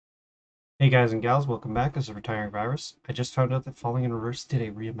Hey guys and gals, welcome back. This is Retiringvirus. I just found out that Falling in Reverse did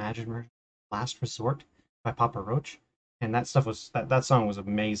a reimagined version of Last Resort by Papa Roach. And that stuff was that song was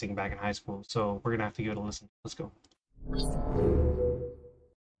amazing back in high school, so we're gonna have to give it a listen. Let's go.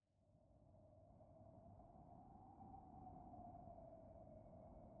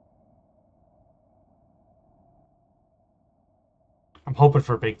 I'm hoping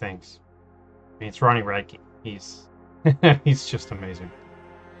for big things. I mean, it's Ronnie Radke. He's he's just amazing.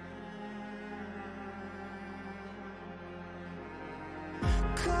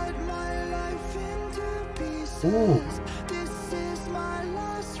 Ooh. This is my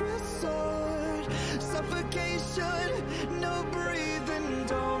last resort. Suffocation, no breathing.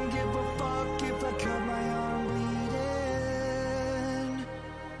 Don't give a fuck if I cut my arm bleeding.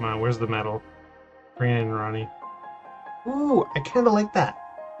 Come on, where's the metal? Bring it in, Ronnie. Ooh, I kind of like that.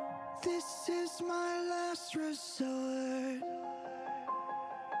 This is my last resort.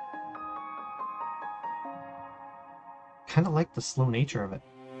 Kind of like the slow nature of it.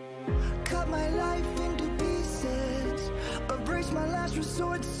 Cut my life into pieces. Erase my last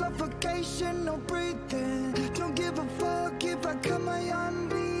resort. Suffocation, no breathing. Don't give a fuck if I cut my arm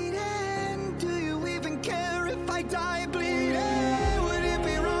bleeding. Do you even care if I die bleeding? Would it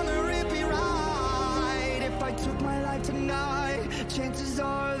be wrong or it be right if I took my life tonight? Chances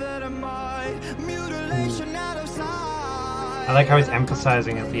are that I might. Mutilation out of sight. I like how he's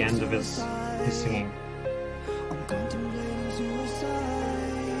emphasizing at the end of his singing. I'm contemplating suicide.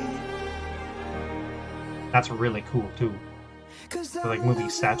 That's really cool too. For like movie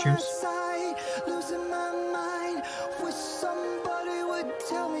statues. Losing my mind. Wish somebody would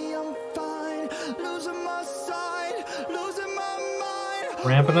tell me I'm fine. Losing my sight. Losing my mind.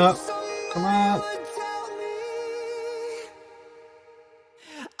 Ramping up. Come on. Would tell me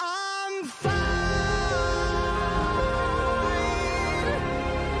I'm fine.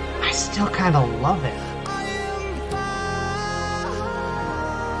 I still kind of love it. I am fine.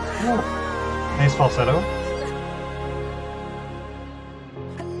 Oh. Nice falsetto.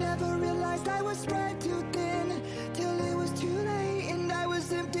 I never realized I was spread too thin till it was too late and I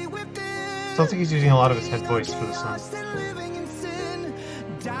was empty within. Sounds like he's using a lot of his head voice for the song.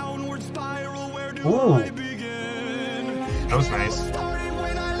 Downward spiral, where do Ooh. I begin? That was nice. Started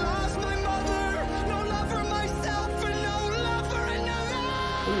when I lost my mother. No love for myself and no love for another.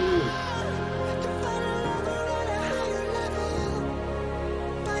 To find a lover at a higher level,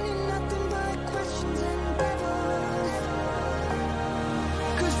 finding nothing but questions and devils.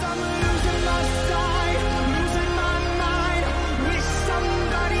 'Cause I'm losing my sight, losing my mind. Wish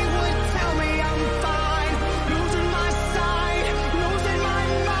somebody would tell me I'm fine. Losing my sight, losing my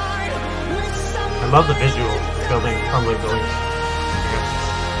mind. Wish somebody I love the visual building, crumbling buildings.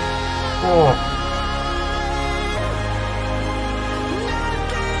 Oh,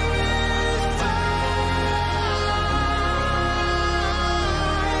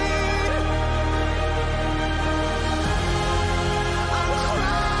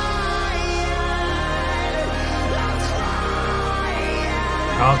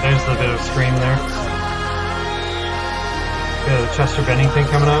 oh, there's the bit of scream there. Bit of the Chester Benning thing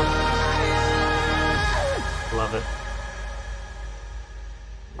coming out. Love it.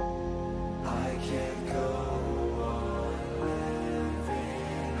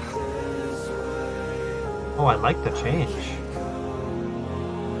 Oh, I like the change.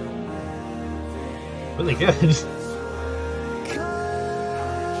 Really good.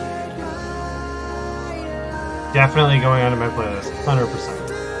 Definitely going onto my playlist.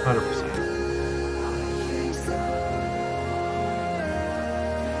 100%. 100%.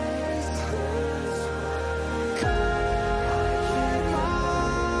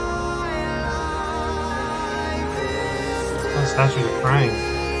 The statues are crying.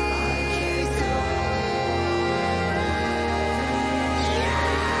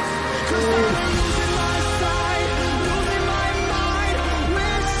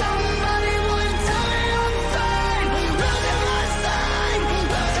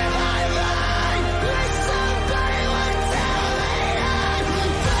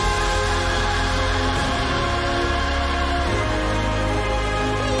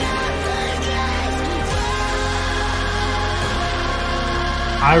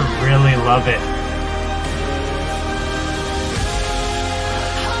 I really love it.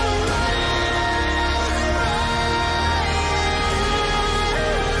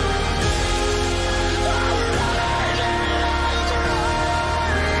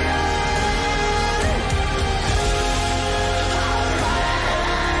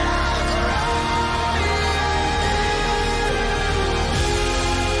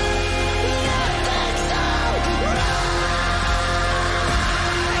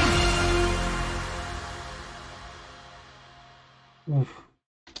 Oof,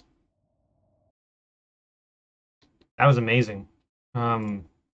 that was amazing. Um,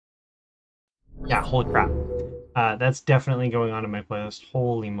 yeah, holy crap. That's definitely going on in my playlist.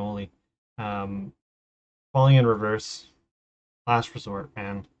 Holy moly. Um, Falling in Reverse, Last Resort,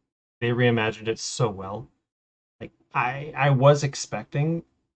 man. They reimagined it so well. Like I was expecting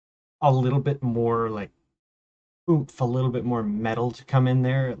a little bit more like oomph, a little bit more metal to come in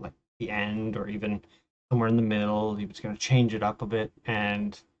there, like the end or even somewhere in the middle. He was gonna change it up a bit,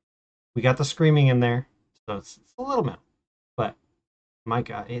 and we got the screaming in there, so it's a little metal. But my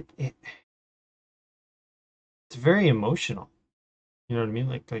God, it's very emotional. You know what I mean?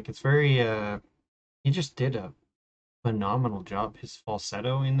 Like it's very he just did a phenomenal job. His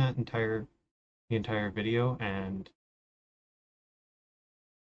falsetto in that entire video, and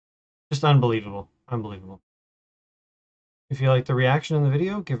just unbelievable. Unbelievable. If you liked the reaction in the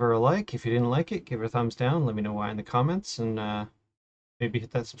video, give her a like. If you didn't like it, give her a thumbs down. Let me know why in the comments, and maybe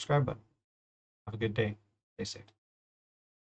hit that subscribe button. Have a good day. Stay safe.